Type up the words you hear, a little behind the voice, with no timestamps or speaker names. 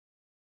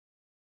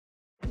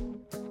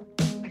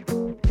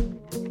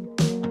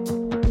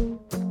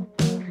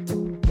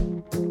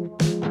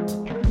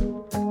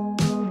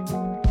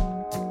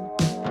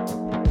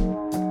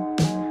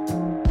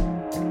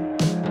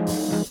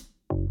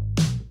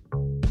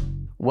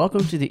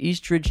Welcome to the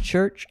Eastridge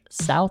Church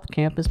South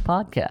Campus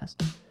podcast.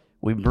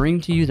 We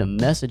bring to you the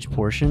message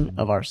portion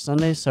of our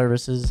Sunday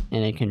services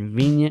in a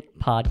convenient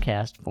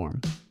podcast form.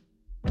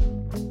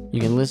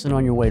 You can listen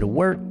on your way to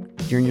work,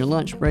 during your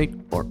lunch break,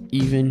 or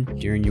even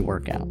during your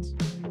workouts.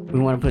 We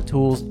want to put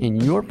tools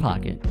in your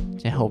pocket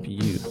to help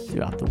you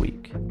throughout the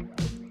week.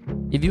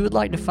 If you would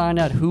like to find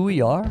out who we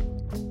are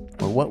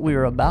or what we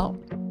are about,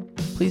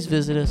 please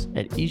visit us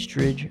at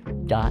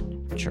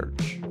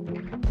eastridge.church.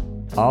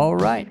 All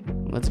right,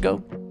 let's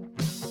go.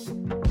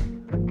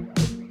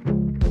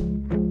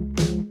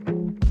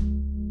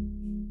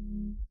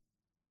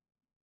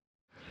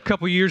 A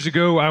couple years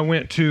ago, I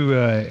went to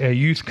a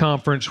youth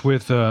conference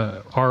with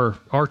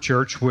our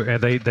church.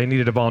 They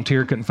needed a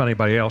volunteer, couldn't find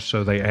anybody else,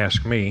 so they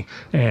asked me.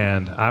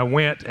 And I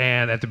went,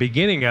 and at the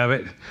beginning of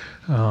it,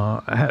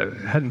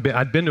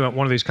 I'd been to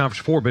one of these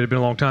conferences before, but it had been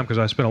a long time because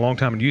I spent a long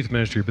time in youth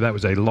ministry, but that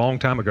was a long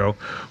time ago.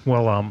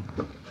 Well,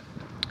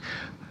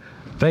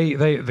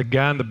 the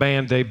guy in the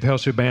band, Dave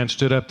Pelsu Band,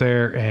 stood up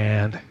there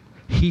and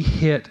he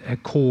hit a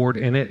chord,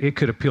 and it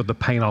could have peeled the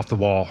paint off the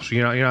wall. So,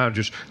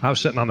 I was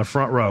sitting on the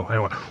front row, and it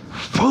went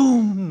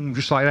boom,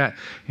 just like that.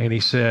 And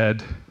he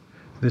said,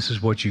 "This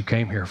is what you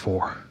came here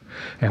for."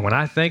 And when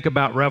I think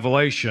about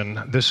Revelation,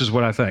 this is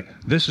what I think.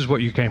 This is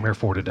what you came here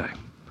for today.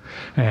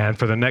 And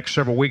for the next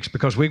several weeks,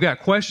 because we've got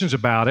questions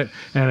about it.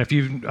 And if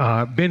you've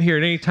been here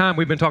at any time,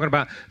 we've been talking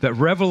about that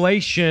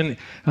Revelation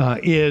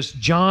is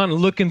John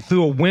looking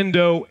through a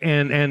window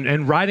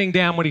and writing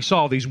down what he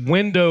saw, these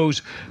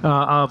windows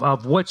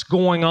of what's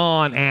going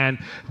on, and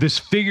this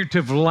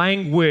figurative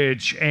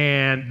language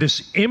and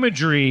this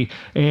imagery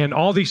and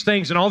all these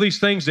things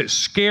that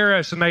scare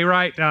us, and they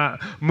write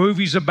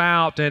movies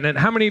about. And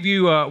how many of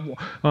you,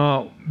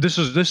 this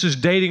is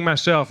dating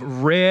myself,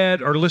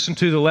 read or listened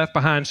to the Left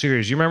Behind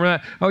series? You remember that?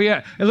 Oh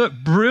yeah, and look,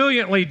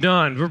 brilliantly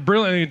done,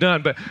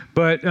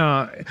 but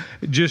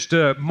just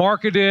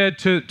marketed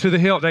to the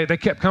hilt. They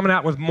kept coming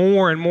out with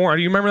more and more.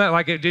 Do you remember that?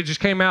 Like it just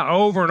came out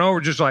over and over,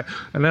 just like,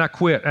 and then I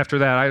quit after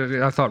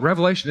that. I thought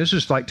Revelation, this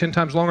is like 10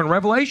 times longer than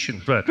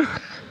Revelation, but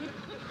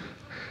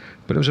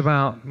it was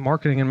about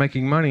marketing and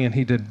making money, and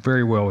he did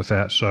very well with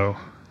that. So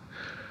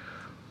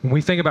when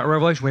we think about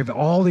Revelation, we have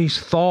all these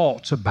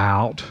thoughts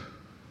about,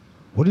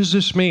 what does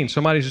this mean?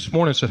 Somebody this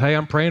morning said, "Hey,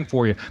 I'm praying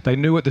for you." They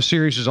knew what the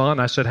series is on.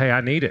 I said, "Hey,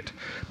 I need it,"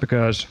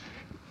 because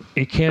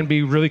it can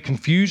be really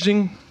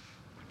confusing.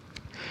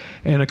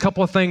 And a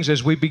couple of things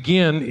as we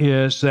begin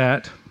is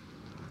that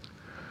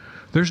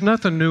there's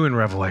nothing new in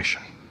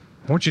Revelation.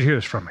 I want you to hear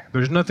this from me.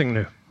 There's nothing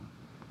new.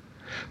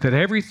 That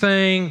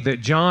everything that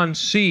John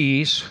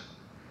sees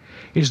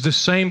is the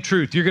same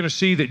truth. You're going to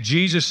see that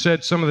Jesus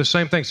said some of the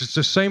same things. It's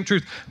the same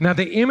truth. Now,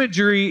 the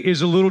imagery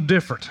is a little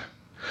different,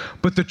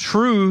 but the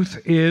truth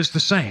is the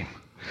same.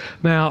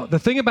 Now, the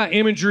thing about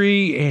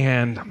imagery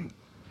and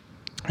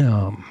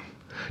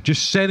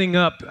just setting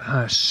up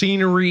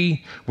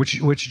scenery,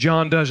 which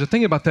John does, the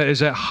thing about that is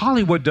that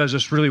Hollywood does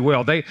this really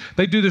well. They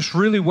do this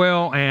really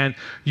well, and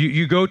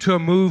you go to a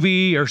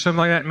movie or something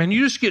like that, man,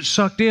 you just get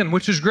sucked in,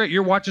 which is great.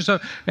 You're watching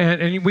something,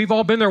 and we've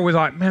all been there with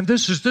like, man,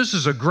 this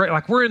is a great,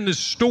 like we're in this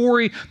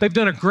story. They've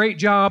done a great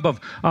job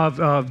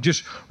of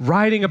just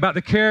writing about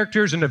the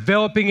characters and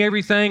developing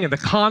everything and the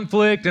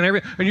conflict and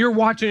everything. And you're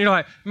watching, and you're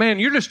like, man,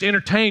 you're just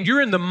entertained.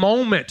 You're in the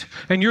moment,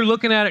 and you're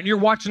looking at it, and you're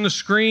watching the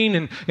screen,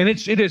 and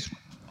it is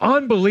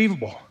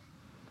unbelievable.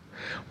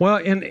 Well,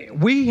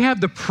 and we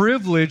have the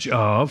privilege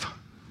of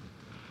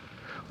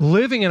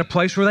living in a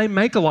place where they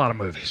make a lot of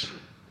movies.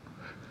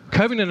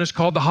 Covington is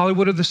called the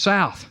Hollywood of the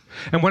South.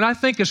 And what I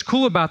think is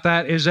cool about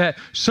that is that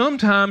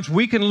sometimes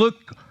we can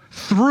look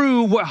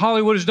through what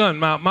Hollywood has done.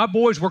 My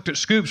boys worked at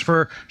Scoops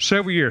for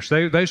several years.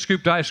 They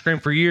scooped ice cream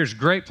for years.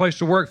 Great place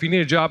to work. If you need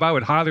a job, I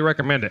would highly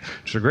recommend it.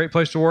 It's a great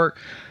place to work.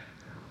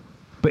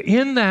 But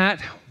in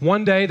that,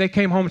 one day they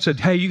came home and said,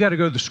 "Hey, you got to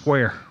go to the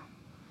Square."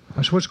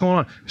 I said, "What's going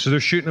on?" He said,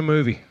 "They're shooting a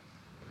movie."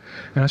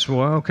 And I said,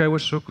 "Well, okay,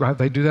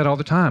 they do that all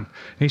the time."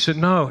 And he said,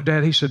 "No,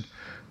 Dad," he said,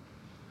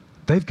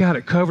 "they've got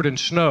it covered in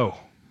snow."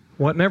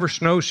 Well, it never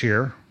snows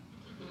here.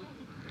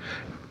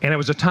 And it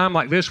was a time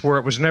like this where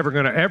it was never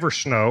going to ever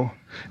snow.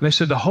 And they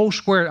said, the whole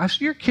square. I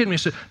said, "You're kidding me." He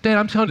said, "Dad,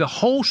 I'm telling you, the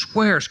whole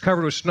square is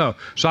covered with snow."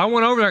 So I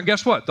went over there, and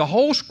guess what? The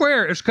whole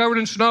square is covered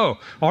in snow.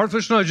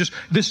 Artificial snow, just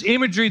this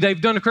imagery they've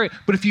done to create.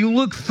 But if you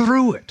look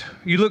through it,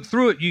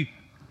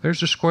 there's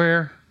the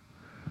square.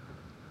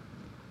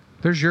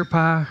 There's your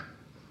pie.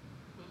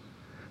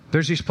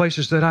 There's these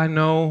places that I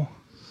know.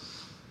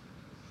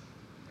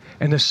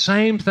 And the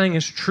same thing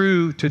is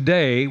true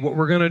today. What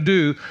we're going to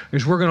do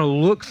is we're going to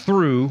look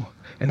through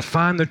and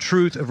find the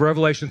truth of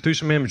Revelation through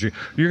some imagery.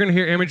 You're going to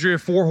hear imagery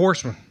of 4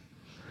 horsemen,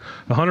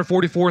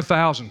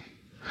 144,000.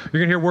 You're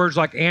going to hear words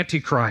like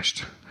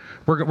Antichrist.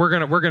 We're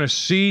going to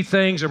see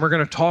things, and we're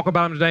going to talk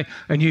about them today.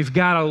 And you've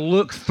got to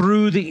look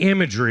through the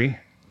imagery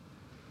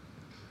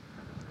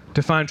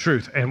to find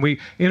truth. And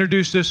we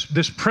introduced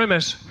this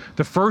premise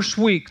the first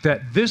week,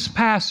 that this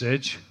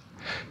passage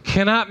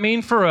cannot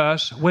mean for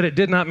us what it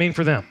did not mean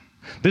for them.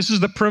 This is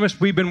the premise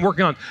we've been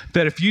working on,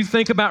 that if you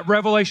think about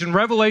Revelation,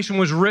 Revelation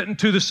was written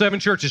to the 7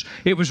 churches.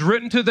 It was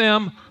written to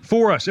them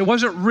for us. It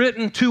wasn't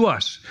written to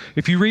us.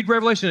 If you read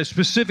Revelation, it's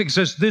specific. It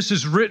says this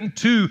is written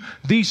to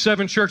these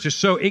 7 churches.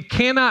 So it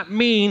cannot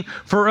mean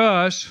for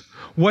us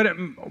what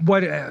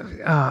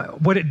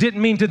it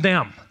didn't mean to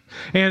them.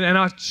 And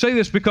I say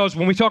this because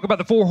when we talk about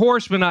the 4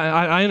 horsemen,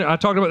 I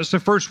talked about this the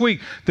first week,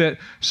 that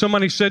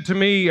somebody said to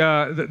me,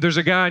 there's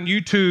a guy on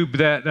YouTube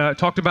that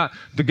talked about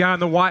the guy on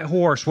the white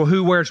horse. Well,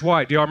 who wears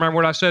white? Do y'all remember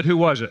what I said? Who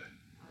was it?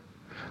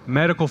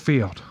 Medical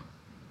field.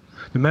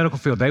 The medical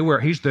field. They're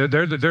one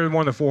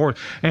of the 4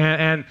 horses.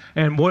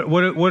 And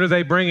what are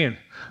they bringing?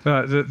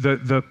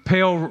 The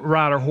pale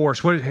rider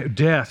horse.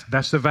 Death.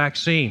 That's the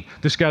vaccine.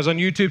 This guy's on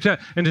YouTube,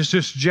 and it's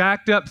just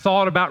jacked up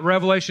thought about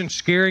Revelation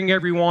scaring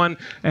everyone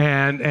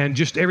and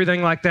just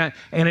everything like that.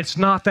 And it's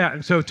not that.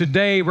 And so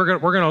today we're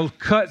gonna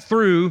cut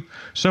through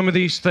some of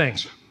these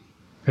things.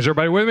 Is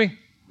everybody with me?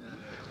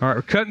 All right,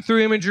 we're cutting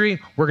through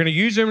imagery. We're going to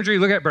use imagery.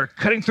 Look at it, but we're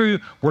cutting through.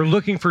 We're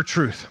looking for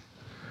truth.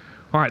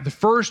 All right, the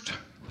first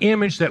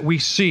image that we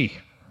see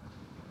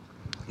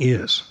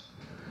is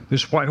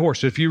this white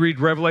horse. If you read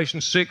Revelation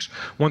 6,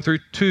 1 through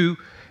 2,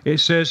 it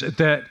says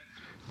that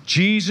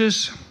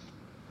Jesus,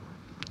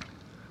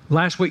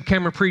 last week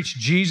Cameron preached,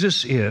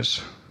 Jesus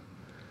is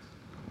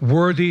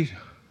worthy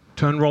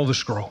to unroll the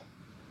scroll.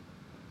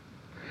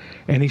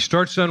 And he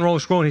starts to unroll the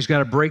scroll, and he's got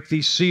to break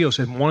these seals.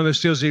 And one of the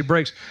seals that he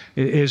breaks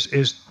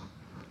is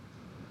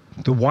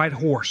the white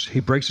horse. He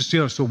breaks the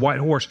seal, it's the white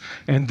horse.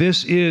 And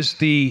this is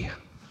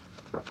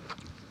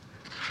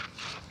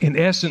in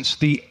essence,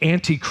 the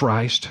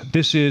Antichrist.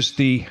 This is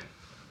the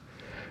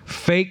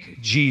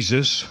fake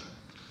Jesus.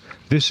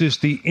 This is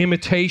the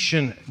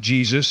imitation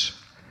Jesus.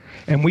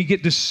 And we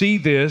get to see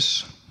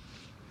this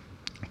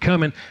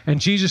coming.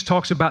 And Jesus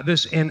talks about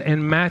this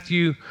in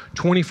Matthew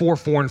 24,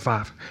 4 and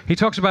 5. He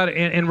talks about it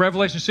in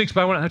Revelation 6,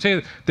 but I want to tell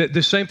you that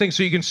the same thing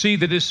so you can see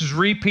that this is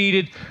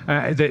repeated,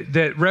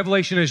 that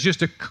Revelation is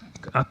just a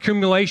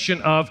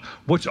accumulation of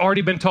what's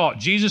already been taught.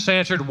 Jesus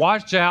answered,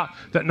 "Watch out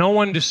that no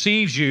one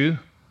deceives you.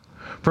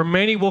 For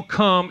many will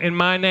come in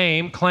my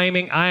name,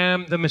 claiming I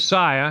am the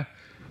Messiah,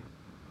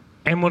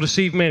 and will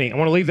deceive many." I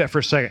want to leave that for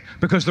a second.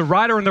 Because the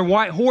rider on the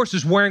white horse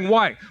is wearing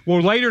white.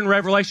 Well, later in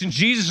Revelation,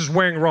 Jesus is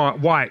wearing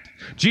white.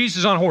 Jesus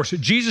is on a horse.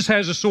 Jesus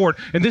has a sword.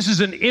 And this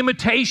is an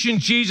imitation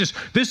Jesus.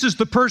 This is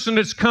the person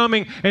that's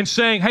coming and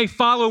saying, "Hey,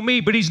 follow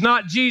me," but he's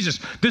not Jesus.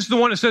 This is the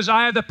one that says,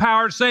 "I have the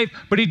power to save,"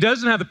 but he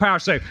doesn't have the power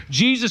to save.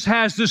 Jesus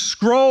has this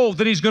scroll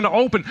that he's going to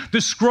open.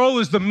 This scroll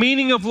is the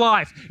meaning of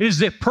life. It is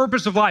the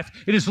purpose of life.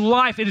 It is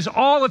life. It is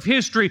all of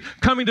history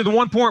coming to the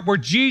one point where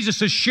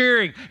Jesus is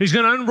sharing. He's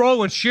going to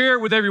unroll and share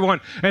with everyone.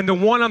 And the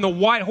one on the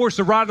white horse,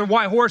 the rider on the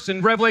white horse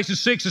in Revelation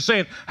 6 is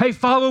saying, "Hey,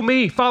 follow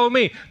me, follow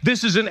me."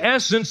 This is in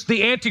essence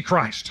the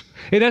Antichrist.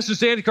 In essence,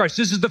 the Antichrist.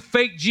 This is the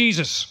fake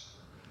Jesus.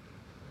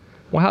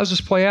 Well, how does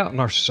this play out in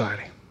our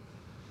society?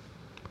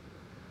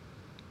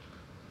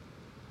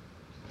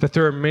 That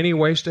there are many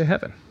ways to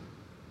heaven.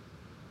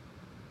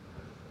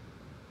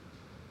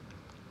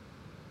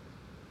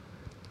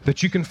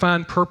 That you can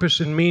find purpose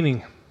and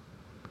meaning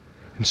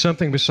in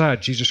something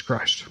besides Jesus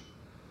Christ.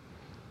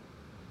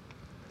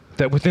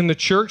 That within the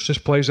church, this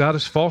plays out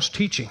as false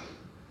teaching.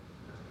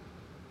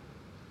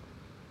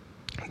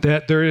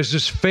 That there is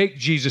this fake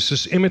Jesus,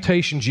 this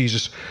imitation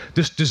Jesus,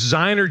 this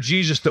designer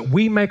Jesus that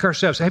we make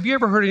ourselves. Have you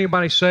ever heard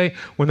anybody say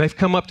when they've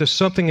come up to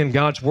something in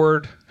God's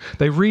Word,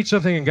 they read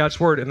something in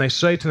God's Word and they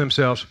say to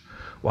themselves,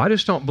 "Well, I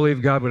just don't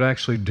believe God would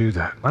actually do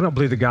that. I don't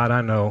believe the God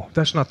I know.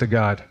 That's not the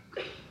God."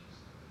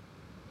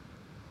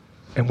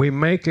 And we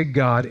make a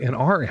God in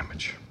our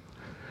image.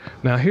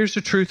 Now, here's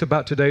the truth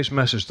about today's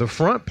message. The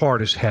front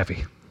part is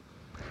heavy.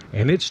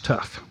 And it's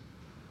tough.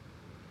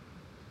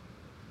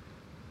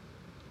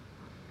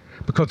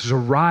 Because there's the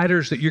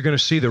riders that you're going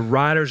to see, the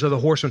riders of the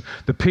horsemen.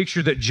 The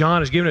picture that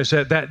John has given us,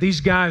 that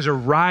these guys are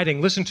riding.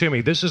 Listen to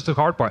me, this is the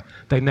hard part.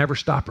 They never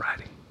stop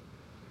riding.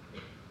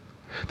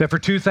 That for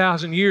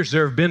 2,000 years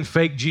there have been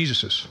fake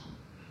Jesuses.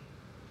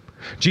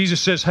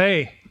 Jesus says,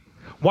 "Hey,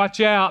 watch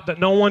out that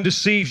no one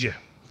deceives you."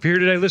 If you're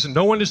here today, listen,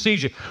 no one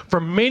deceives you. For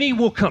many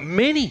will come,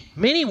 many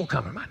will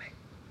come in my name.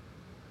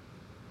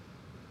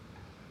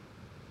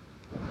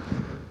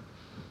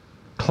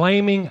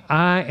 Claiming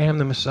I am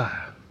the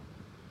Messiah.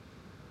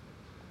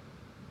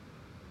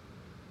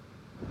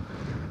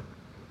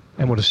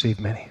 And will deceive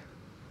many.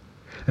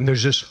 And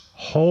there's this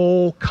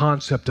whole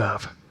concept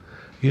of,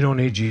 you don't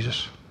need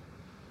Jesus.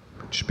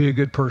 Just be a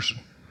good person.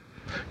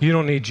 You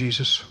don't need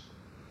Jesus.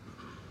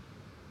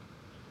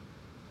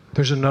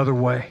 There's another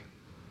way.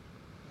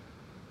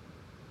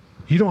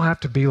 You don't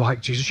have to be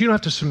like Jesus. You don't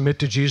have to submit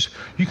to Jesus.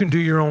 You can do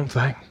your own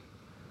thing.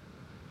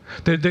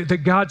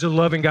 That God's a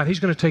loving God. He's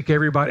going to take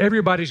everybody.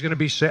 Everybody's going to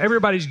be saved.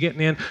 Everybody's getting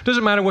in.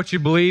 Doesn't matter what you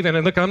believe.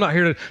 And look, I'm not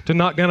here to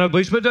knock down other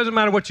beliefs, but it doesn't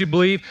matter what you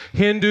believe.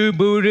 Hindu,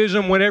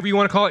 Buddhism, whatever you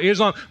want to call it,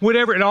 Islam,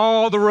 whatever. And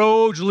all the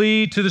roads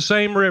lead to the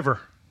same river.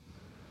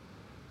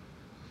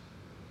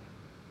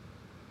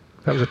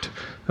 That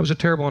was a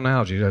terrible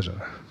analogy, doesn't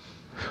it?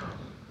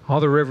 All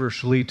the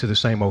rivers lead to the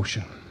same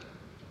ocean.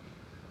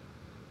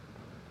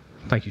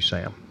 Thank you,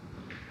 Sam.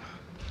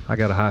 I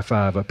got a high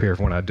five up here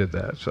when I did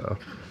that.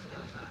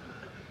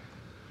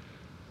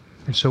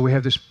 And so we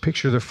have this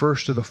picture of the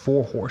first of the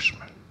four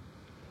horsemen.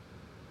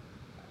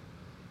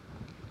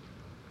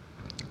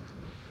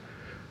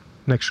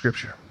 Next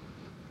scripture.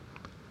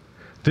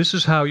 This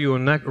is how you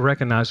will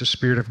recognize the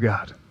Spirit of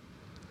God.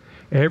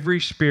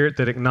 Every spirit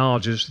that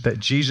acknowledges that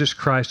Jesus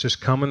Christ has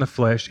come in the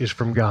flesh is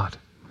from God.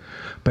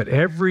 But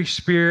every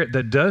spirit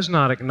that does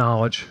not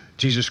acknowledge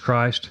Jesus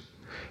Christ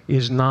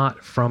is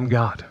not from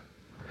God.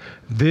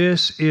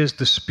 This is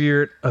the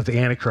spirit of the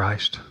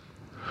Antichrist,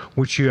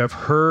 which you have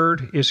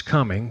heard is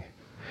coming,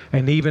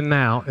 and even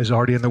now is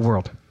already in the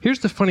world. Here's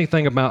the funny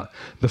thing about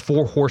the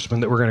four horsemen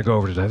that we're going to go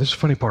over today. This is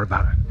the funny part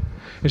about it,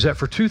 is that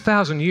for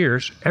 2,000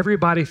 years,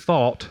 everybody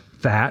thought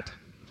that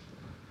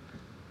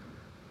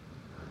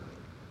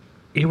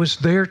it was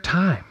their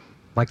time,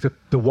 like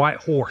the white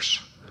horse.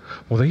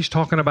 Well, he's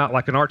talking about,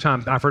 like in our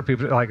time, I've heard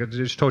people, like I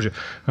just told you,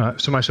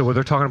 somebody said, well,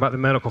 they're talking about the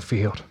medical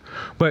field.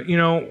 But,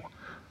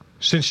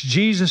 since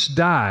Jesus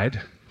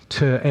died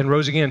and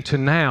rose again to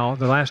now,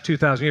 the last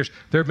 2,000 years,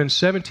 there have been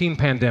 17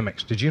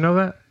 pandemics. Did you know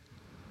that?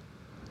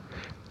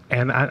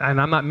 And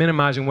I'm not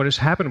minimizing what has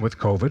happened with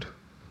COVID,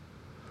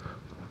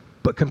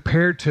 but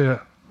compared to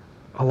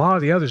a lot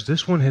of the others,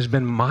 this one has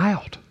been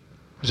mild.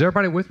 Is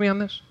everybody with me on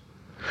this?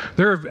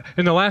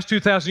 In the last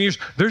 2,000 years,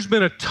 there's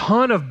been a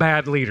ton of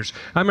bad leaders.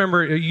 I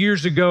remember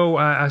years ago,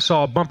 I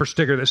saw a bumper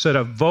sticker that said,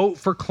 a vote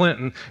for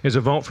Clinton is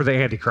a vote for the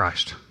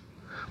Antichrist,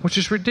 which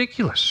is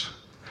ridiculous.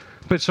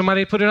 But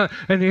somebody put it on.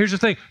 And here's the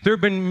thing. There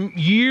have been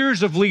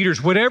years of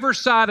leaders, whatever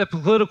side of the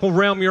political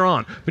realm you're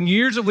on, been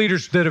years of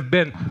leaders that have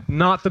been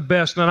not the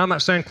best. And I'm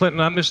not saying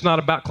Clinton. I'm just not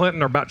about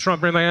Clinton or about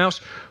Trump or anything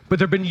else. But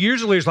there have been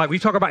years of leaders, like we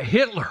talk about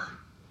Hitler.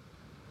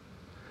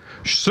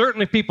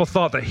 Certainly people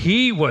thought that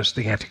he was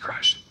the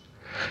Antichrist.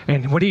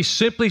 And what he's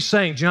simply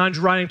saying, John's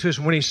writing to us,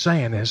 what he's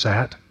saying is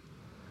that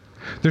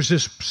there's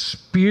this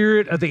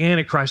spirit of the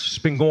Antichrist that's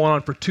been going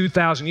on for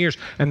 2,000 years.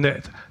 And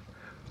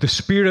the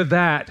spirit of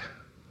that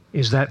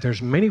is that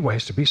there's many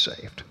ways to be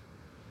saved.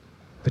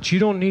 That you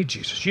don't need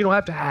Jesus. You don't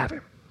have to have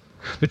him.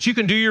 That you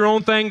can do your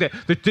own thing.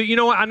 That you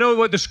know what? I know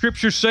what the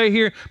scriptures say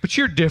here, but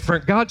you're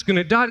different. God's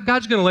gonna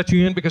let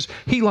you in because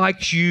he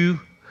likes you.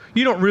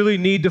 You don't really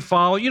need to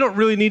follow. You don't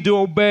really need to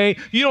obey.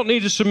 You don't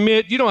need to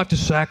submit. You don't have to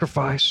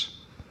sacrifice.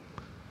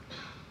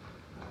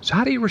 So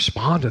how do you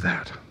respond to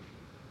that?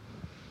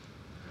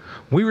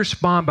 We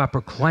respond by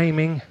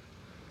proclaiming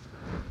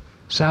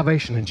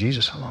salvation in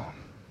Jesus alone.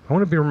 I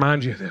want to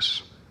remind you of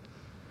this.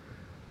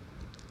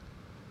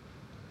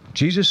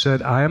 Jesus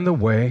said, I am the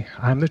way,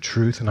 I am the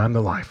truth, and I'm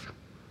the life.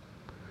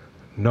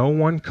 No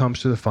one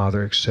comes to the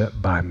Father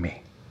except by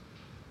me.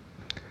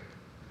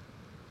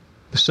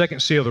 The second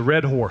seal, the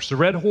red horse. The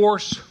red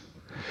horse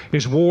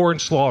is war and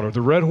slaughter.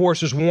 The red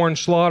horse is war and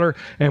slaughter,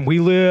 and we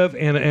live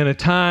in a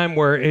time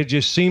where it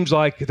just seems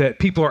like that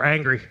people are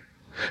angry.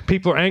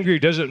 People are angry.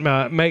 It doesn't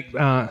make...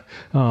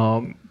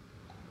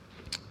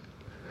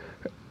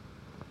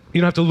 you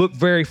don't have to look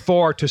very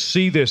far to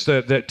see this,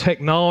 that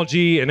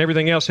technology and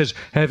everything else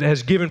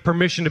has given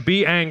permission to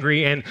be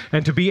angry and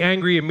to be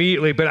angry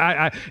immediately.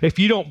 But if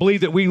you don't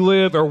believe that we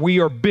live or we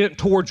are bent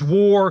towards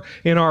war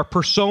in our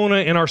persona,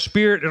 in our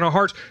spirit, in our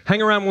hearts,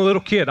 hang around with a little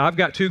kid. I've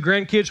got 2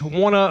 grandkids.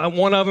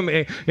 One of them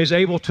is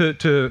able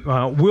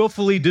to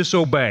willfully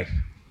disobey.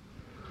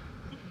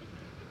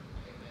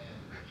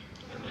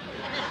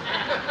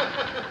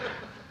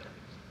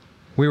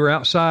 We were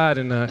outside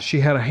and she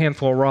had a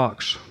handful of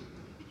rocks.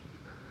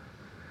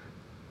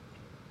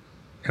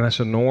 And I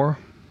said, Nora,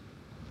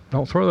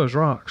 don't throw those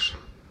rocks.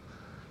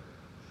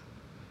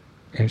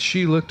 And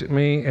she looked at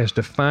me as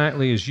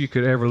defiantly as you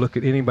could ever look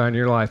at anybody in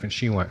your life, and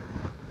she went.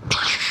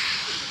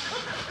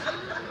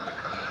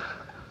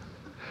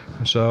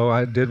 And so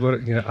I did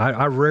what,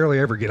 I rarely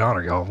ever get on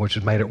her, y'all, which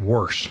has made it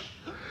worse.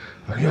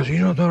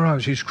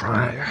 She's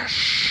crying.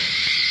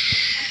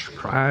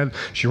 Crying.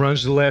 She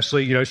runs to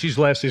Leslie. She's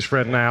Leslie's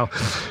friend now.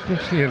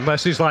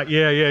 Leslie's like,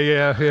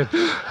 yeah.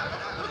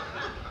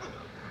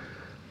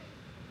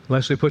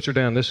 Leslie puts her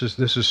down. This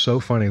is so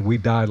funny. We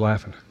died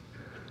laughing.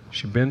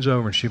 She bends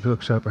over and she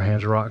looks up, her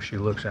hands are rocked. She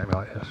looks at me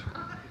like this.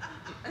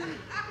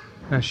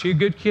 Now, is she a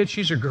good kid?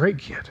 She's a great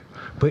kid.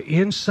 But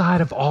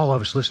inside of all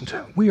of us, listen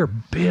to it, we are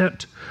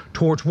bent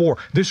towards war.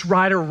 This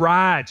rider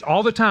rides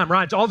all the time.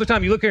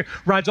 You look here,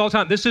 rides all the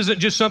time. This isn't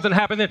just something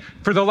happening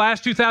for the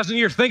last 2,000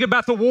 years. Think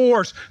about the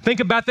wars. Think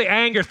about the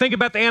anger. Think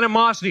about the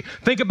animosity.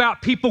 Think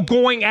about people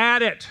going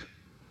at it.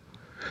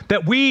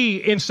 That we,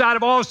 inside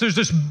of all of us, there's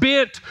this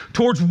bent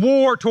towards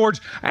war,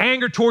 towards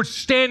anger, towards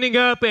standing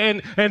up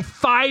and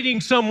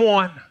fighting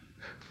someone.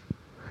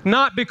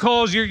 Not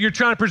because you're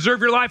trying to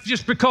preserve your life,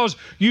 just because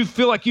you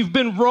feel like you've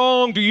been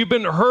wronged or you've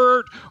been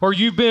hurt or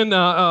you've been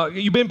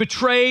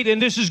betrayed,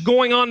 and this is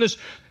going on.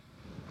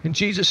 And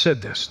Jesus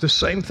said this, the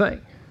same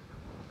thing.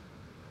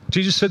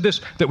 Jesus said this,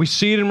 that we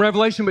see it in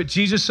Revelation, but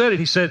Jesus said it.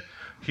 He said,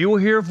 you will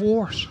hear of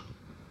wars.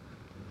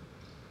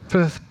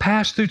 For the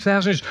past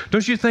 2,000 years,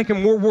 don't you think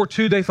in World War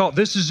II they thought,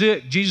 this is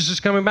it, Jesus is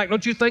coming back?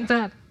 Don't you think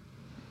that?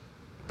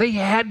 They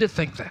had to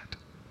think that.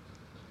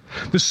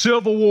 The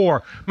Civil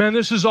War. Man,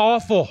 this is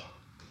awful.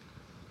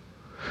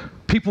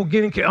 People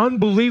getting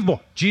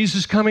unbelievable.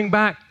 Jesus coming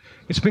back.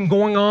 It's been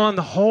going on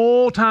the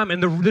whole time,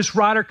 and this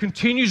rider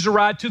continues to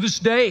ride to this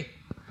day.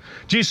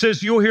 Jesus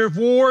says, you'll hear of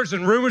wars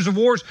and rumors of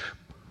wars,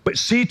 but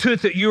see to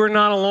it that you are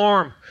not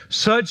alarmed.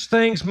 Such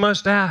things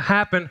must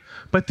happen,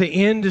 but the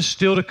end is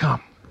still to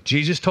come.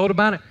 Jesus told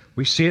about it.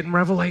 We see it in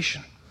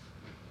Revelation.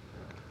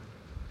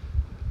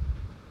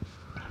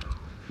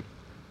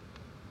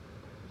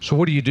 So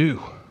what do you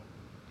do?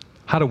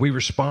 How do we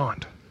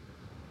respond?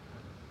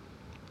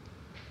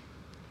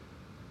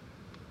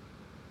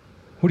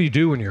 What do you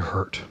do when you're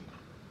hurt?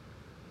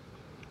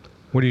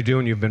 What do you do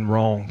when you've been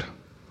wronged?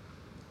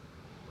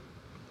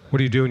 What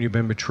do you do when you've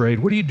been betrayed?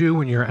 What do you do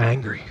when you're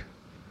angry?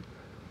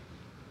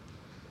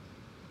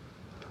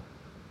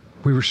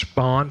 We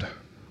respond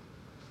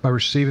by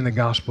receiving the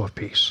gospel of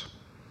peace.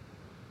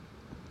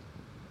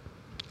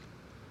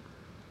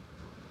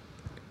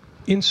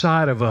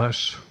 Inside of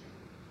us,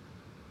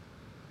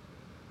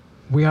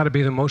 we ought to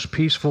be the most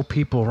peaceful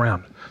people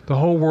around. The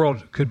whole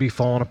world could be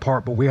falling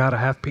apart, but we ought to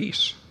have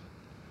peace.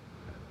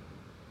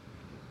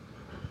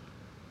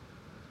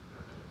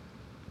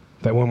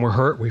 That when we're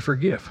hurt, we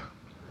forgive.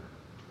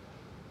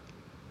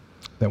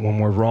 That when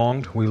we're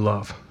wronged, we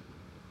love.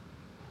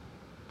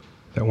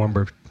 That when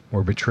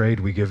we're betrayed,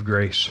 we give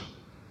grace.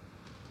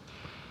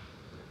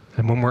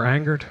 And when we're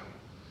angered,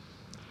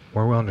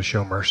 we're willing to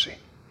show mercy.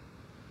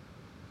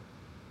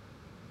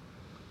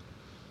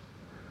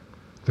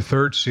 The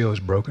third seal is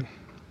broken.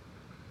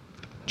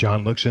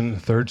 John looks in, the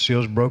third seal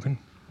is broken.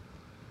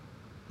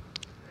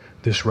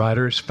 This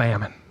rider is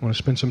famine. I want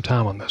to spend some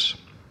time on this.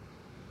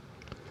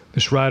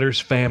 This rider is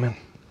famine.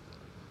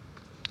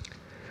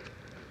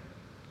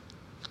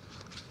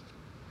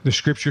 The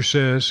scripture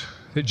says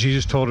that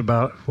Jesus told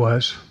about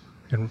was,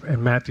 and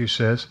Matthew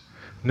says,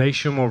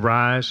 nation will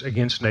rise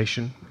against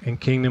nation and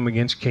kingdom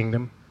against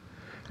kingdom,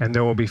 and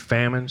there will be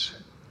famines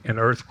and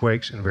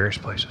earthquakes in various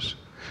places.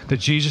 That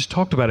Jesus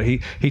talked about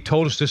it. He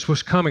told us this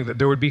was coming, that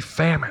there would be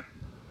famine.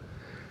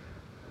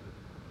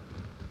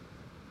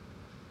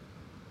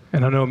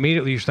 And I know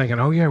immediately you're thinking,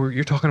 oh yeah,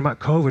 you're talking about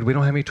COVID. We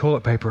don't have any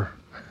toilet paper.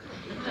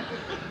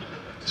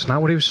 That's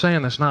not what he was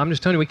saying. That's not. I'm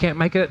just telling you, we can't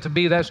make it to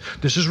be that.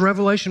 This is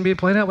Revelation being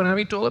played out. We don't have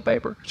any toilet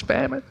paper. It's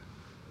famine.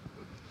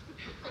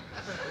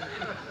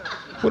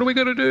 What are we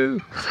going to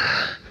do?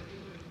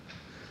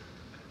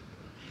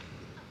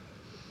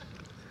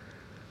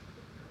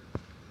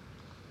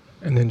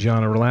 And then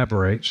John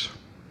elaborates,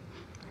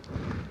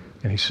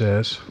 and he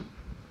says,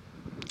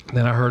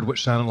 then I heard what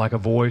sounded like a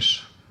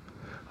voice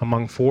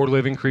among 4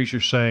 living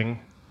creatures saying,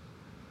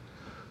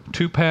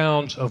 2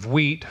 pounds of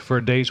wheat for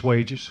a day's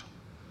wages,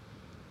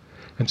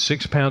 and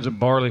 6 pounds of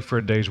barley for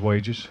a day's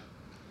wages,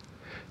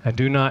 and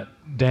do not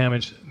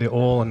damage the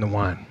oil and the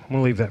wine. I'm going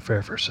to leave that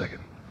there for a second.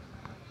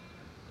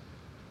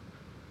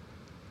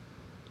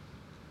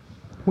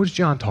 What is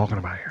John talking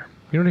about here?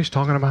 You know what he's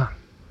talking about?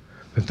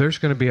 That there's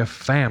going to be a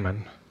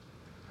famine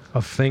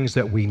of things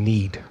that we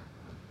need.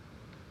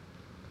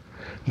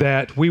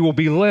 That we will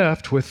be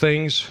left with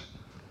things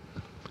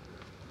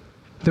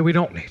that we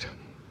don't need.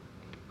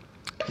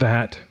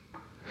 That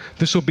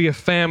this will be a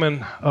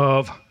famine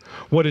of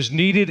what is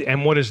needed,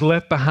 and what is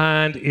left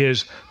behind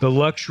is the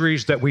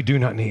luxuries that we do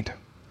not need.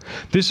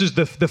 This is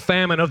the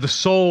famine of the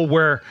soul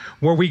where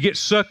we get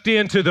sucked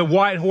into the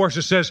white horse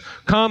that says,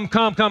 come,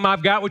 come, come,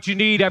 I've got what you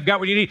need, I've got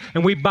what you need.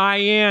 And we buy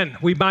in.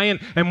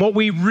 And what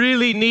we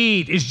really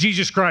need is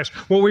Jesus Christ.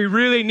 What we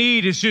really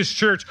need is His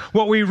church.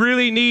 What we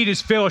really need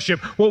is fellowship.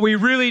 What we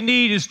really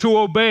need is to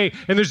obey.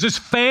 And there's this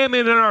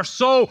famine in our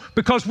soul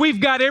because we've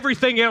got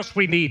everything else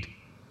we need.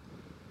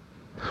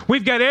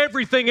 We've got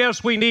everything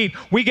else we need.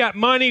 We got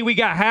money, we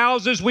got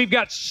houses, we've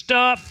got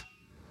stuff.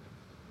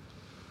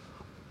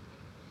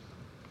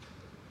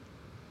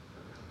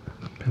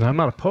 And I'm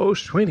not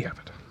opposed to any of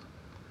it.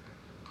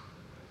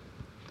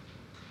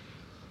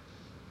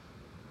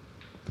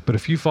 But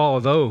if you follow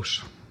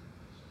those,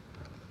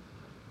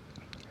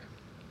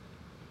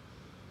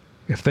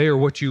 if they are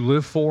what you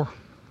live for,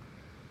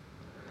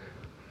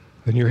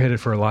 then you're headed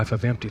for a life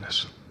of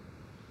emptiness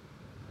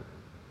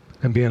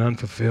and being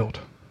unfulfilled.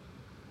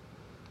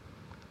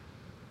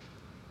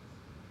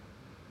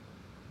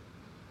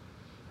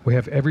 We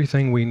have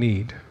everything we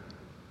need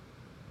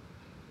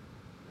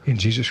in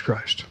Jesus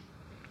Christ.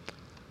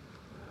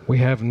 We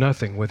have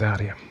nothing without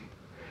Him.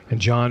 And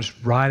John's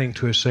writing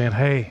to us saying,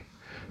 hey,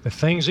 the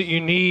things that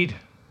you need,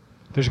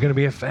 there's going to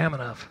be a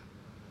famine of.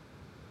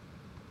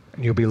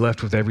 And you'll be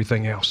left with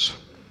everything else.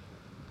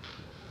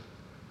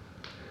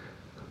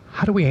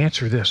 How do we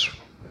answer this?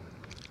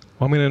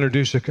 Well, I'm going to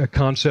introduce a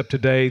concept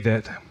today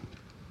that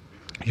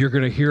you're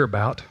going to hear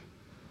about.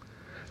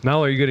 Not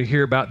only are you going to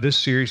hear about this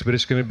series, but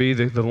it's going to be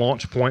the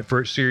launch point for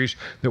a series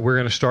that we're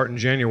going to start in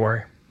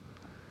January.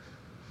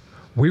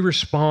 We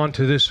respond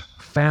to this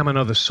famine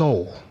of the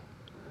soul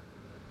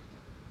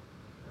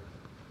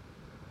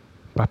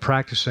by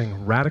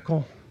practicing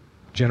radical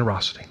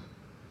generosity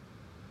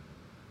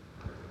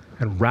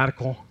and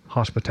radical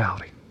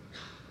hospitality.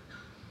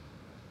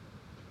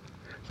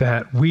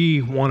 that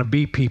we want to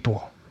be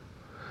people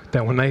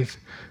that when they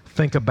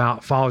think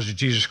about followers of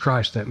Jesus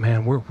Christ, that,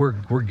 man,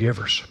 we're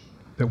givers,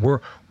 that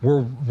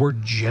we're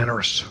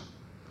generous,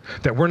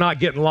 that we're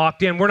not getting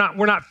locked in. We're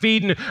not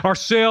feeding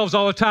ourselves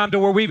all the time to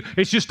where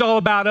it's just all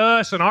about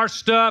us and our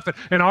stuff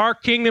and our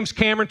kingdoms.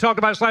 Cameron talked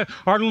about this, like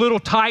our little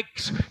tight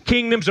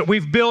kingdoms that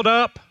we've built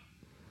up.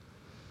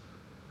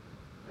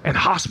 And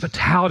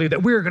hospitality,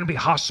 that we are going to be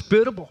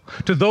hospitable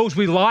to those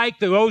we like,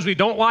 to those we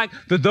don't like,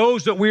 to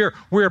those that we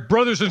are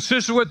brothers and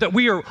sisters with, that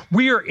we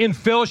are in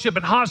fellowship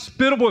and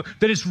hospitable,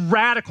 that it's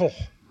radical.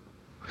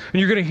 And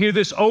you're going to hear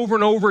this over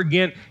and over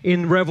again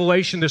in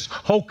Revelation, this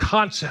whole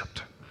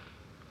concept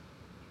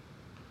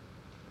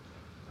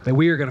that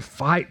we are going to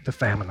fight the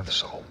famine of the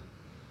soul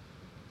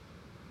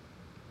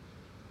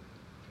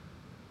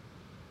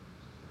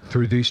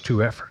through these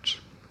two efforts.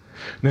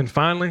 And then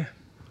finally,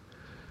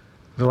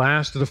 the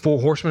last of the four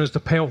horsemen is the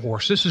pale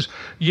horse. This is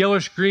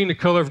yellowish green, the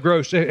color of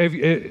growth. Have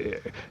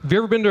you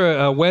ever been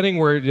to a wedding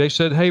where they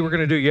said, hey, we're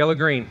going to do yellow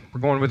green?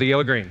 We're going with the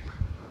yellow green.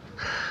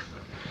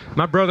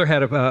 My brother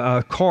had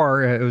a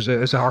car. It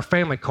was our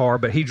family car,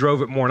 but he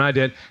drove it more than I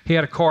did. He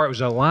had a car. It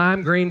was a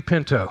lime green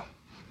Pinto.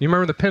 You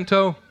remember the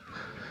Pinto?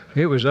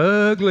 It was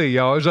ugly,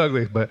 y'all. It was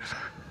ugly. But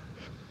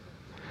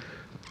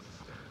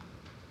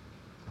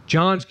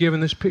John's given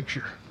this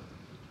picture.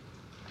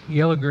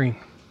 Yellow green.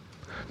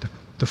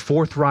 The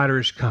fourth rider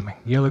is coming,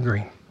 yellow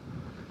green.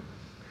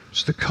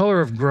 It's the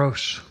color of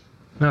gross.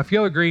 Now, if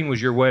yellow green was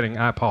your wedding,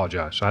 I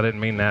apologize. I didn't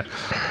mean that.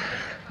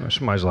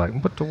 Somebody's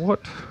like, what the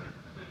what?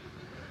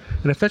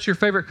 And if that's your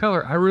favorite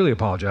color, I really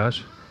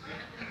apologize.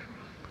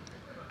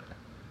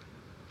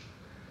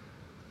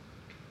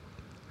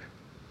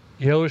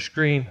 Yellowish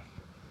green,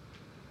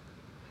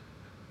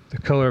 the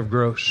color of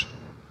gross,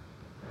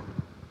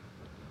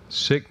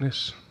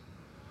 sickness,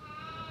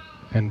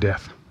 and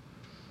death.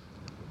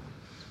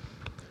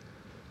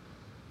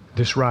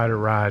 This rider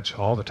rides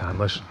all the time.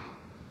 Listen,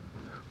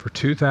 for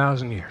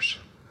 2,000 years,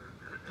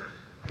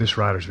 this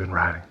rider's been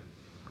riding,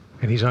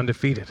 and he's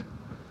undefeated.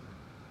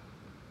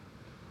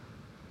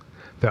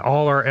 That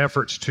all our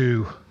efforts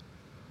to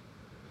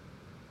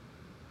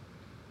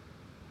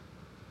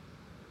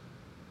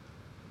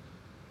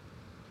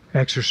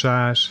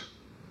exercise,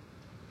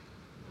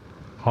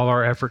 all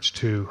our efforts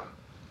to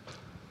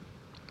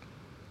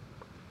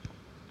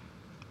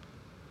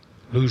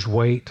lose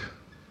weight,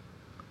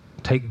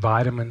 take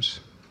vitamins,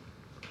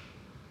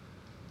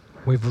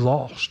 we've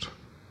lost.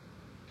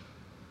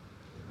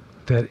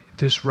 That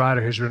this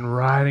rider has been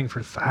riding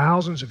for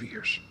thousands of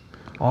years,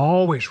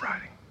 always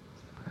riding.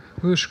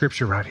 Look at the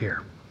scripture right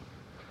here.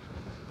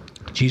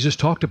 Jesus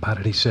talked about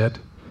it. He said,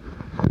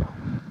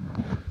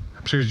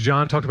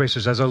 John talked about it. He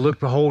says, as I looked,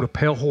 behold, a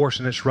pale horse,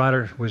 and its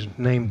rider was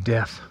named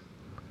Death,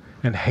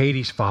 and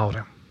Hades followed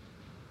him.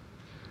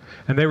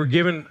 And they were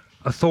given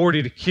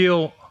authority to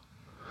kill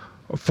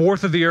a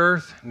fourth of the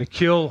earth, and to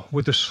kill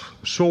with the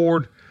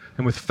sword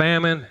and with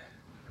famine,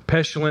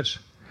 pestilence,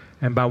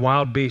 and by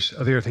wild beasts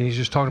of the earth. And he's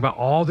just talking about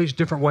all these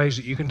different ways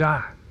that you can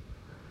die.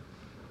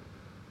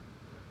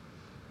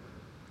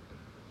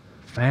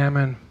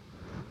 Famine,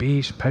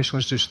 beasts,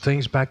 pestilence, there's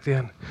things back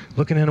then.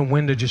 Looking in a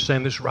window just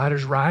saying, this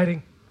rider's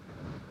riding.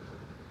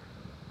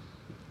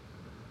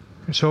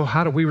 And so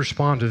how do we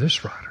respond to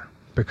this rider?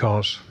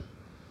 Because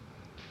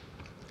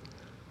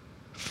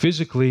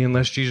physically,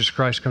 unless Jesus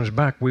Christ comes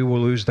back, we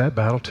will lose that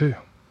battle too.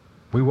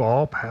 We will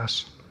all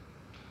pass.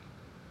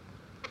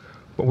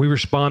 But we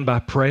respond by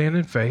praying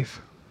in faith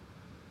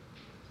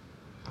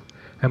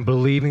and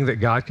believing that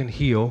God can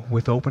heal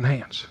with open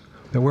hands.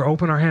 That we're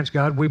open our hands.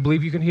 God, we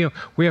believe you can heal.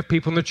 We have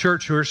people in the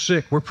church who are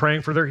sick. We're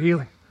praying for their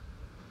healing.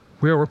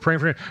 We're praying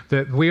for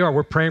that.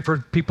 We're praying for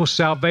people's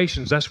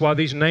salvations. That's why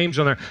these names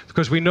on there,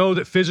 because we know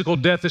that physical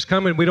death is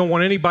coming. We don't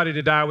want anybody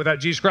to die without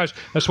Jesus Christ.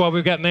 That's why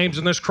we've got names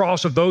on this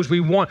cross of those we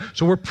want.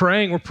 So we're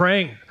praying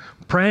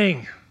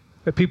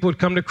that people would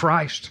come to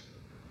Christ.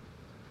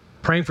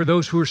 Praying for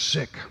those who are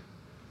sick.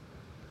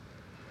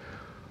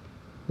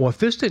 Well, if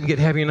this didn't get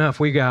heavy enough,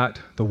 we got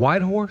the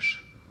white horse,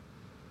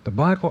 the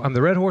black horse,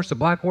 the red horse, the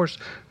black horse,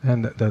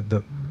 and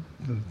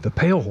the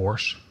pale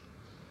horse.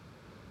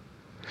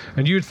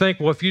 And you'd think,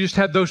 well, if you just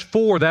had those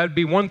four, that would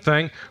be one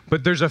thing.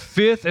 But there's a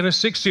fifth and a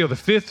sixth seal. The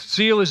fifth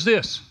seal is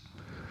this: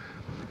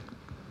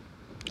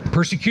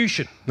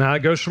 persecution. Now, it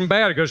goes from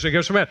bad. It goes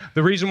from bad.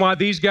 The reason why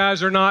these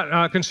guys are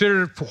not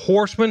considered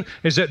horsemen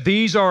is that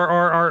these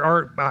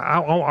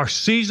are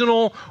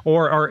seasonal,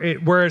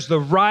 whereas the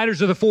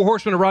riders of the four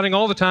horsemen are riding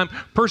all the time.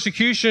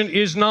 Persecution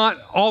is not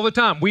all the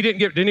time.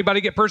 Did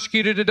anybody get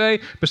persecuted today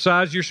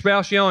besides your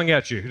spouse yelling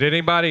at you? Did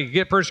anybody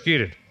get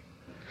persecuted?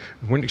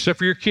 Except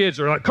for your kids,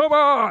 they're like, come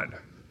on,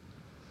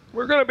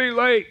 we're going to be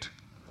late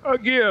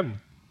again.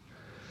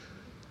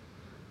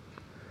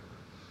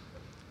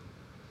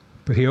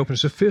 But he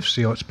opens the fifth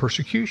seal, it's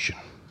persecution.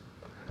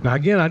 Now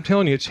again, I'm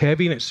telling you, it's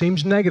heavy and it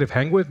seems negative.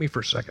 Hang with me for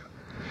a second.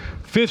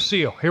 Fifth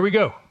seal, here we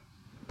go.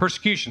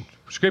 Persecution,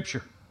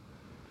 scripture.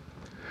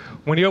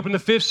 When he opened the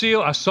fifth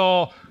seal, I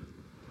saw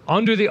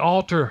under the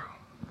altar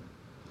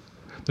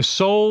the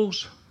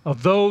souls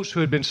of those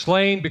who had been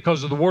slain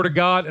because of the word of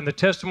God and the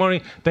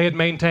testimony they had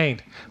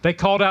maintained. They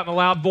called out in a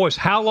loud voice,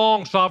 "How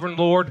long, sovereign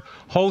Lord,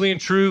 holy and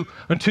true,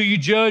 until you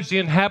judge the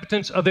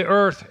inhabitants of the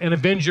earth and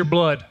avenge your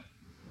blood?"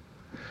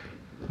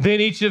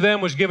 Then each of them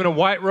was given a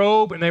white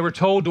robe, and they were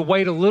told to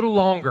wait a little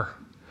longer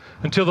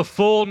until the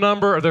full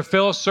number of their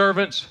fellow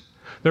servants,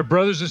 their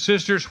brothers and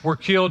sisters, were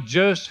killed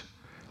just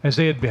as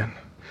they had been.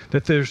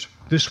 That there's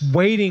this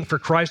waiting for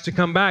Christ to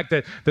come back,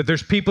 that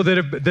there's people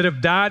that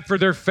have died for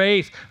their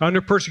faith under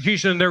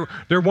persecution, and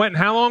they're waiting,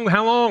 how long?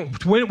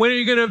 When are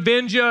you going to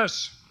avenge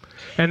us?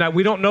 And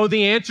we don't know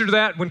the answer to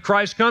that when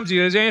Christ comes. He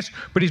has answer,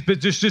 but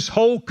there's this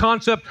whole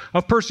concept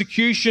of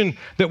persecution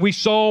that we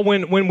saw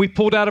when we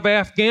pulled out of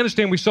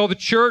Afghanistan. We saw the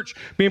church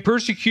being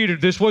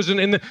persecuted. This wasn't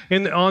in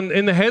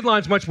the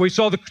headlines much. We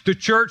saw the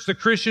church, the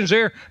Christians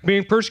there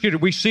being persecuted.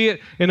 We see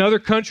it in other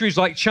countries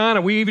like China.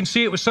 We even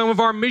see it with some of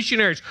our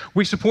missionaries.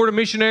 We support a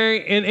missionary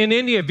in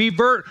India, V.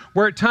 Vert,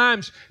 where at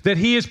times that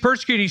he is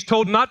persecuted. He's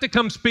told not to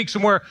come speak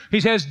somewhere.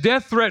 He has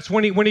death threats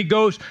when he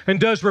goes and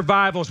does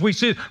revivals. We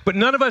see it, but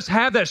none of us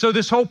have that. So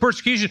this whole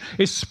persecution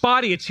is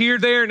spotty. It's here,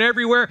 there, and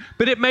everywhere,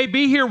 but it may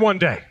be here one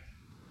day.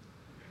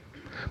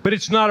 But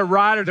it's not a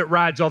rider that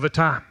rides all the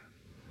time.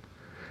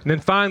 And then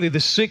finally,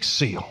 the sixth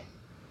seal.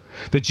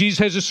 That Jesus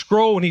has a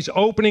scroll, and he's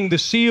opening the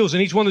seals,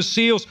 and each one of the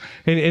seals,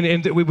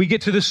 and we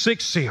get to the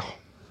sixth seal.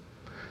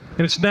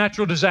 And it's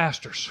natural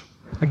disasters.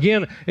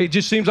 Again, it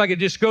just seems like it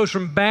just goes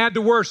from bad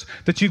to worse,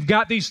 that you've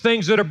got these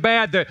things that are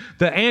bad,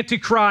 the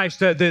Antichrist,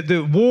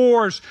 the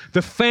wars,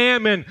 the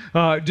famine,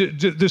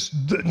 this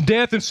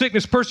death and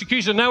sickness,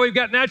 persecution. Now we've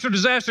got natural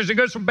disasters. It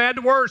goes from bad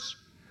to worse.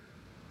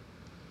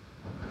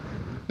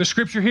 The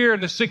scripture here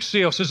in the sixth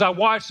seal says, "I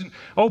watched and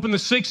opened the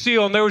sixth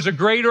seal, and there was a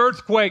great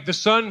earthquake. The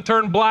sun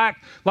turned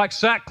black like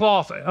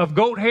sackcloth of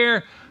goat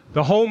hair.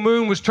 The whole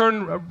moon was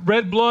turned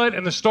red blood,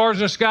 and the stars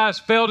in the skies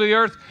fell to the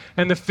earth,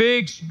 and the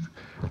figs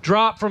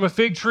dropped from a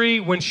fig tree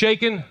when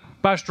shaken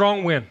by a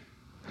strong wind.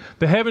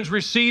 The heavens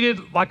receded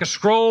like a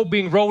scroll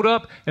being rolled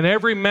up, and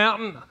every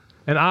mountain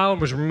and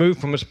island was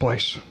removed from its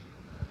place."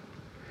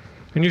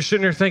 And you're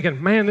sitting there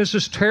thinking, man, this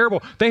is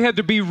terrible. They had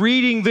to be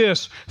reading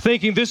this,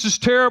 thinking this is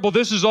terrible,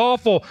 this is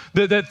awful,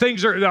 that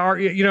things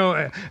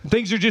are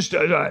things are just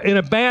in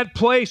a bad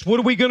place. What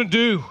are we going to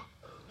do?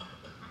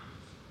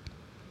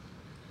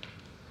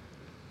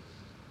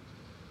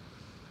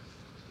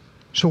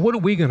 So what are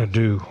we going to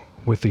do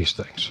with these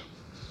things?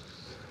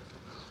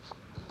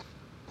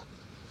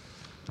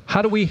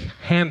 How do we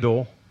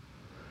handle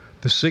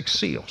the six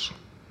seals?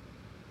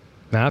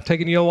 Now, I've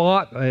taken you a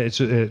lot.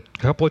 It's a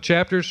couple of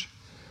chapters.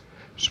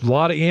 There's a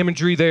lot of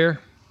imagery there.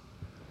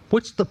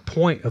 What's the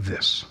point of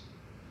this?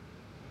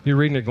 You're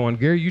reading it going,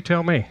 Gary, you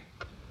tell me.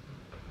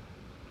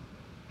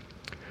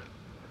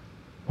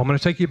 I'm going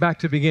to take you back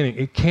to the beginning.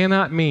 It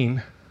cannot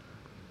mean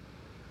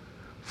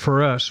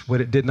for us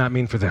what it did not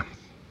mean for them.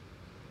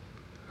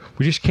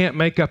 We just can't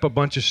make up a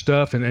bunch of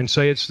stuff and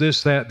say it's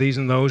this, that, these,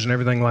 and those, and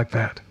everything like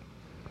that.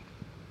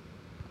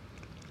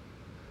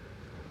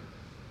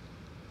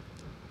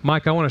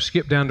 Mike, I want to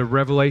skip down to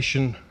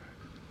Revelation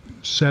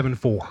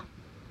 7:4.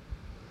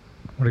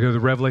 I want to go to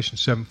Revelation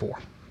 7:4.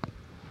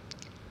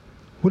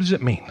 What does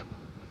it mean?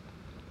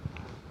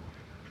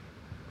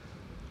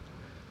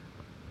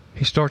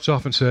 He starts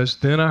off and says,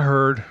 "Then I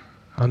heard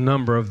a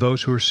number of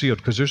those who were sealed,"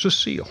 because there's a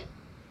seal.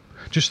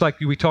 Just like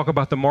we talk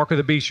about the mark of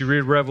the beast, you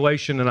read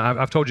Revelation, and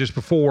I've told you this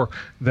before,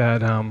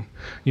 that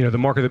the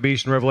mark of the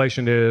beast in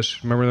Revelation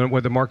is, remember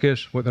what the mark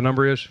is, what the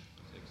number is?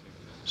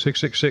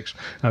 666.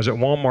 I was at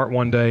Walmart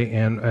one day,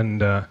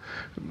 and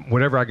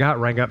whatever I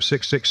got rang up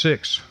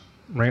 666.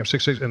 Rang up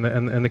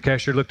 666, and the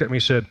cashier looked at me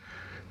and said,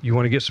 "You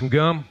want to get some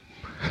gum?"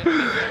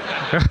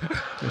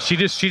 She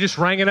just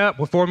rang it up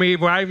before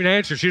I even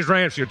answered. She just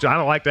rang it. She goes, "I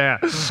don't like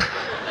that."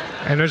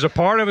 And there's a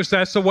part of us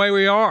that's the way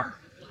we are.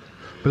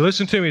 But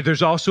listen to me,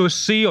 there's also a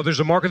seal. There's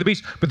a mark of the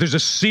beast, but there's a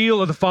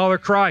seal of the Father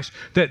Christ.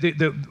 That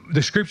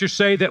the scriptures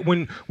say that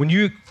when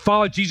you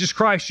follow Jesus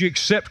Christ, you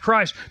accept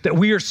Christ, that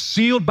we are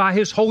sealed by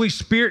His Holy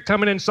Spirit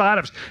coming inside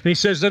of us. And He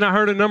says, "Then I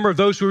heard a number of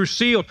those who were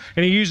sealed,"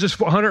 and He uses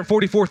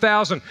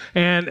 144,000.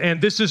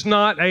 And this is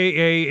not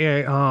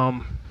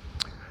an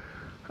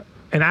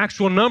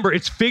actual number.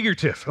 It's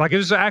figurative. Like if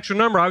this is an actual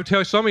number, I would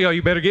tell some of y'all,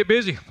 you better get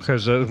busy,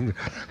 because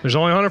there's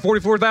only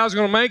 144,000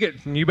 going to make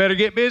it, and you better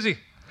get busy.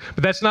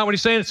 But that's not what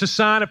he's saying. It's a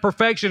sign of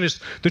perfection. It's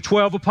the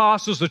 12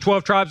 apostles, the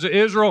 12 tribes of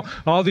Israel,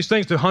 all these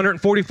things, the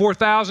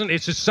 144,000.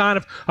 It's a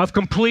sign of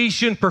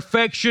completion,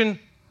 perfection.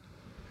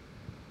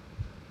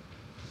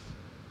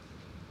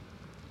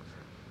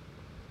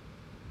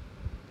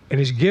 And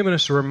he's given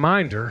us a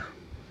reminder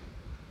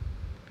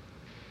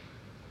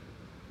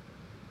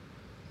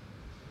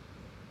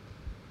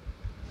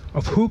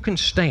of who can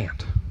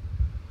stand.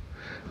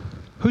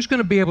 Who's going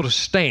to be able to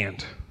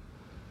stand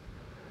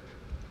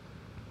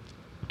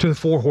to the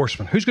four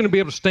horsemen? Who's going to be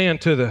able to stand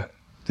to the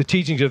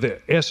teachings of the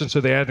essence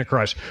of the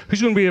Antichrist?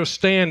 Who's going to be able to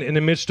stand in the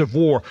midst of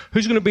war?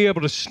 Who's going to be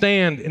able to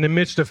stand in the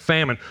midst of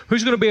famine?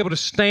 Who's going to be able to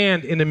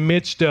stand in the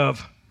midst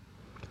of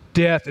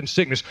death and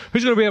sickness?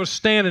 Who's going to be able to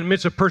stand in the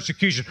midst of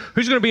persecution?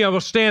 Who's going to be able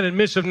to stand in the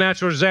midst of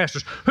natural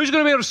disasters? Who's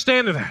going to be able to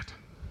stand to that?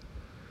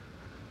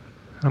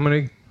 I'm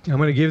going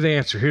to give the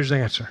answer. Here's the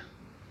answer.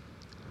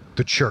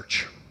 The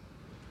church.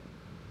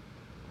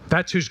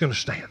 That's who's going to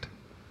stand.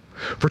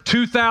 For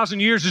 2,000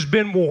 years, there's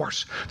been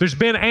wars. There's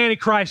been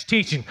Antichrist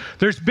teaching.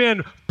 There's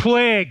been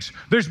plagues.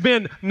 There's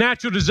been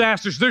natural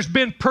disasters. There's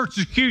been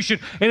persecution.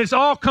 And it's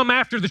all come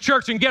after the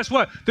church. And guess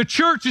what? The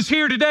church is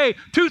here today.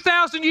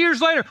 2,000 years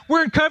later,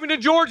 we're in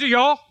Covington, Georgia,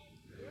 y'all.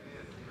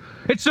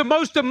 It's the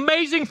most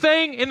amazing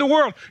thing in the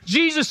world.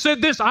 Jesus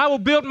said this, I will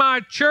build my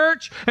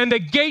church, and the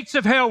gates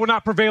of hell will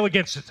not prevail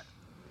against it.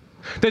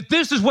 That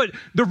this is what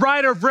the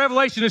writer of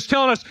Revelation is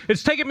telling us.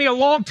 It's taken me a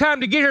long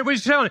time to get here, but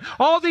he's telling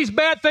all these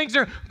bad things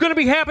are going to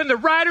be happening. The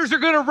riders are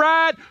going to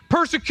ride.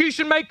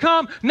 Persecution may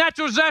come.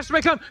 Natural disaster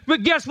may come.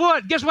 But guess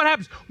what? Guess what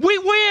happens? We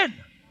win.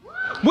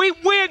 We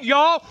win,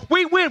 y'all.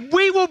 We win.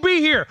 We will be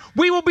here.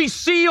 We will be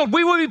sealed.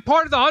 We will be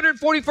part of the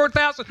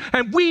 144,000,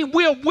 and we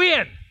will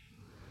win.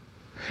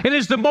 And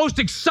it's the most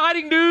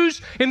exciting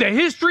news in the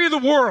history of the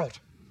world.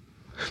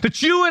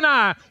 That you and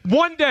I,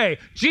 one day,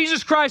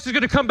 Jesus Christ is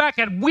going to come back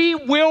and we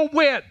will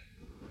win.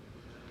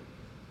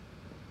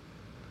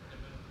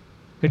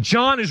 And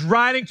John is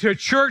writing to a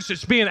church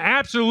that's being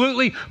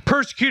absolutely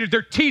persecuted.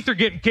 Their teeth are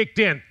getting kicked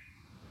in.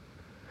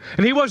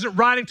 And he wasn't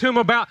writing to them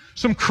about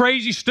some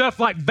crazy stuff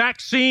like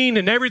vaccine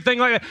and everything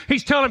like that.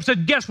 He's telling them,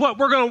 said, guess what?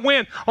 We're going to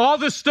win. All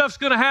this stuff's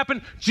going to happen.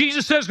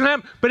 Jesus says it's going to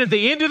happen. But at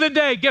the end of the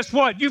day, guess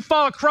what? You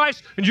follow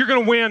Christ and you're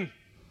going to win.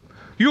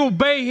 You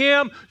obey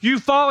him, you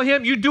follow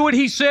him, you do what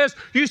he says,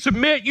 you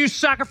submit, you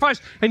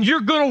sacrifice, and you're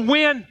going to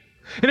win.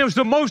 And it was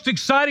the most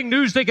exciting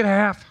news they could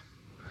have.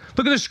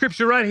 Look at this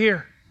scripture right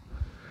here.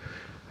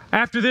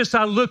 After this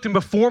I looked, and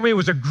before me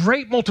was a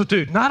great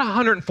multitude, not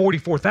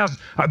 144,000,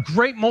 a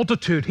great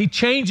multitude. He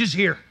changes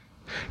here.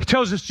 He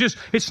tells us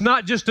it's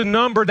not just a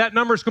number, that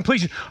number is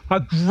completion. A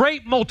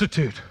great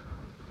multitude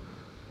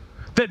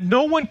that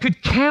no one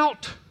could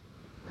count,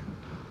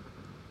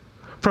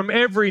 from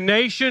every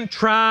nation,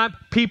 tribe,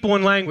 people,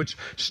 and language,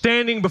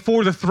 standing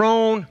before the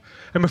throne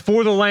and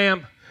before the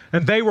Lamb.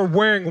 And they were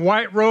wearing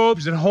white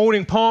robes and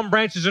holding palm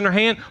branches in their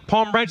hand.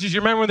 Palm branches,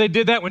 you remember when they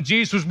did that when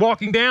Jesus was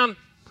walking down?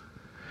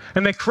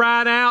 And they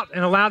cried out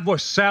in a loud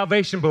voice,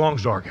 salvation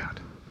belongs to our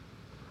God,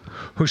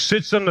 who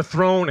sits on the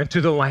throne and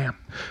to the Lamb.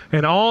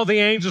 And all the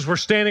angels were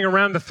standing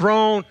around the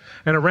throne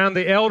and around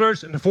the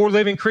elders and the four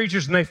living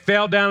creatures, and they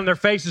fell down on their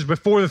faces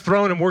before the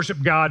throne and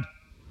worshiped God,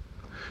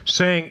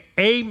 saying,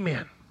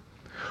 Amen.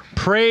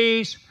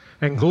 Praise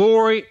and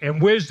glory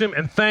and wisdom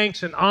and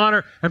thanks and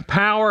honor and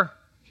power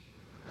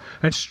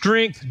and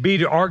strength be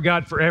to our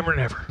God forever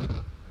and ever.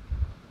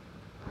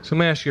 So let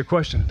me ask you a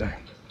question today.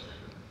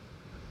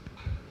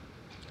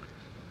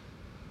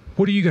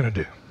 What are you going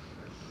to do?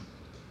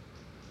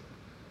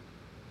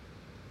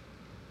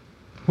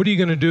 What are you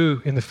going to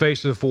do in the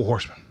face of the four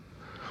horsemen?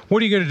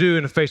 What are you going to do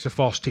in the face of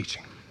false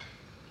teaching?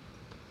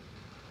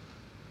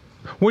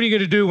 What are you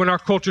going to do when our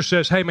culture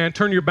says, hey man,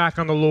 turn your back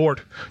on the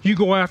Lord. You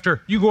go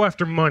after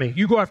money.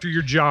 You go after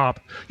your job.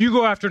 You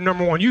go after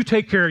number one. You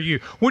take care of you.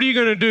 What are you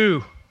going to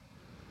do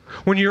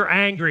when you're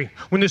angry?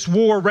 When this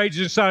war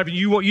rages inside of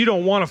you, you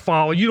don't want to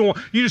follow. You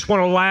just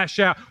want to lash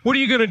out. What are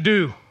you going to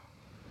do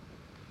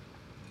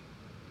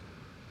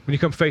when you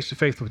come face to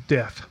face with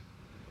death?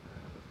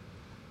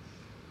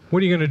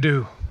 What are you going to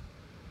do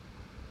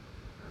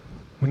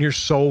when your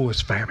soul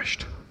is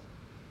famished?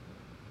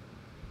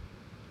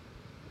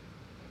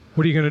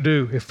 What are you going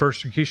to do if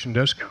persecution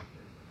does come?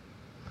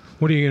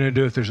 What are you going to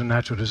do if there's a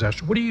natural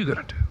disaster? What are you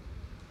going to do?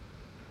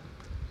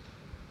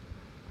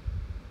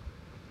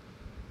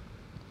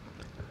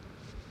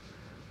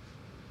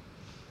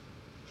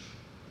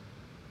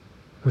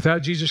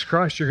 Without Jesus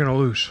Christ, you're going to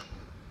lose.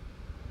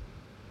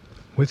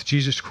 With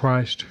Jesus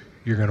Christ,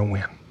 you're going to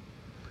win.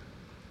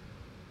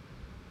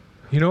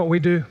 You know what we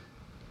do?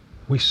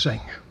 We sing.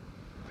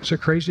 It's the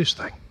craziest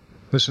thing.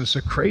 Listen, it's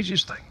the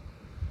craziest thing.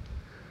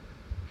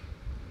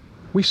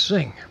 We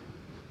sing.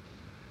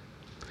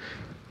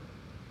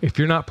 If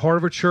you're not part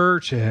of a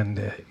church and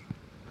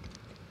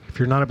if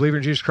you're not a believer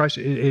in Jesus Christ,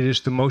 it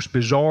is the most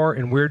bizarre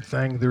and weird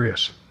thing there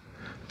is.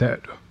 That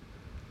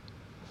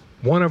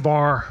one of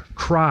our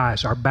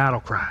cries, our battle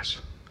cries,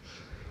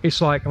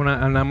 it's like, and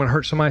I'm going to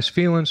hurt somebody's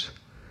feelings,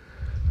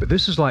 but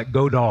this is like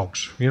Go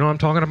Dogs. You know what I'm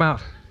talking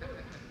about?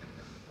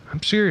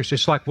 I'm serious.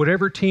 It's like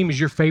whatever team is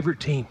your favorite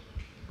team.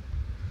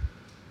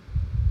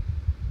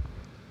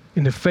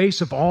 In the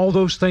face of all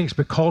those things,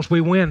 because we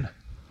win,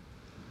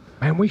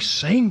 man, we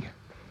sing.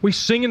 We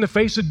sing in the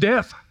face of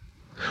death.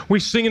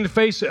 We sing in the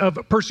face of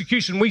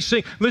persecution. We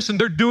sing. Listen,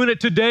 they're doing it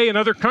today in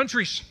other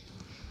countries.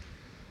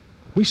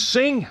 We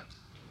sing.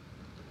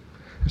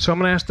 And so I'm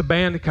going to ask the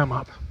band to come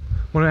up.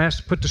 I'm going to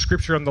ask to put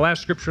the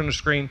last scripture on the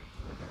screen.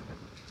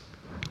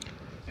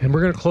 And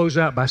we're going to close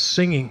out by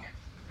singing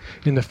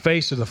in the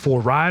face of the four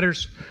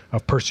riders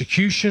of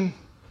persecution,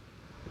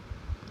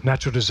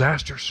 natural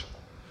disasters.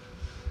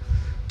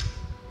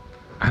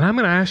 And I'm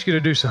going to ask you to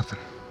do something.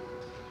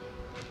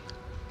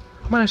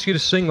 I'm going to ask you to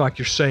sing like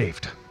you're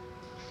saved.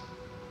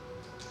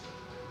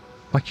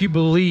 Like you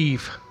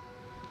believe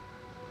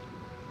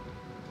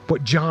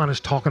what John is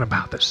talking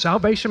about, that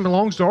salvation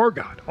belongs to our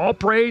God. All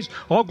praise,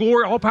 all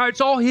glory, all power,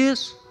 it's all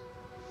His.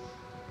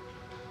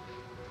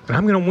 And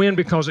I'm going to win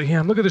because of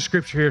Him. Look at the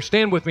scripture here.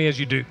 Stand with me as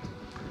you do.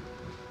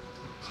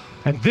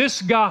 And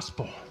this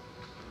gospel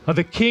of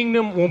the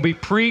kingdom will be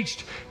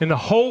preached in the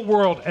whole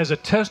world as a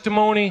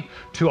testimony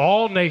to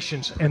all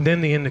nations, and then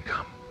the end to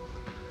come.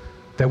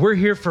 That we're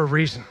here for a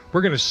reason.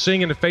 We're going to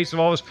sing in the face of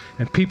all this,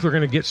 and people are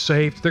going to get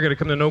saved. They're going to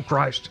come to know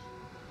Christ,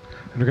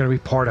 and they're going to be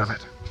part of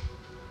it.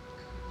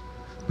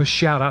 Let's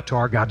shout out to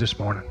our God this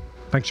morning.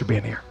 Thanks for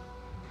being here.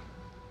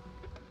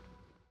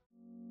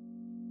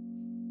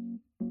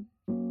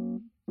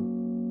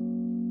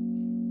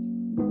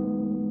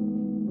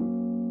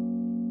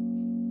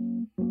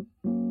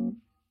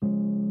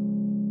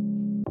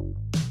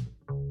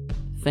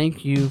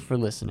 Thank you for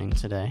listening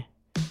today.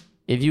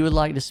 If you would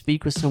like to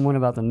speak with someone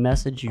about the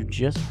message you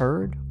just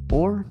heard,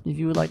 or if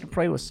you would like to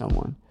pray with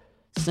someone,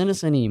 send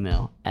us an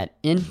email at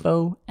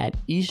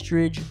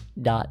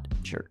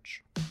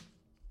info@eastridge.church.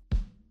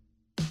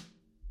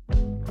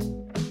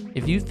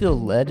 If you feel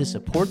led to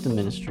support the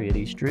ministry at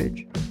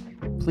Eastridge,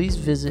 please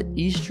visit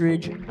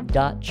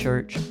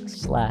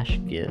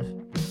eastridge.church/give.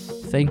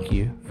 Thank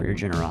you for your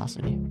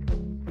generosity.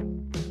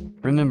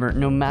 Remember,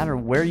 no matter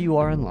where you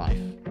are in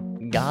life,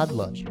 God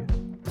loves you,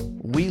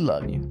 we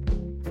love you,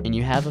 and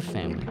you have a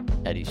family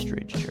at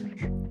Eastridge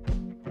Church.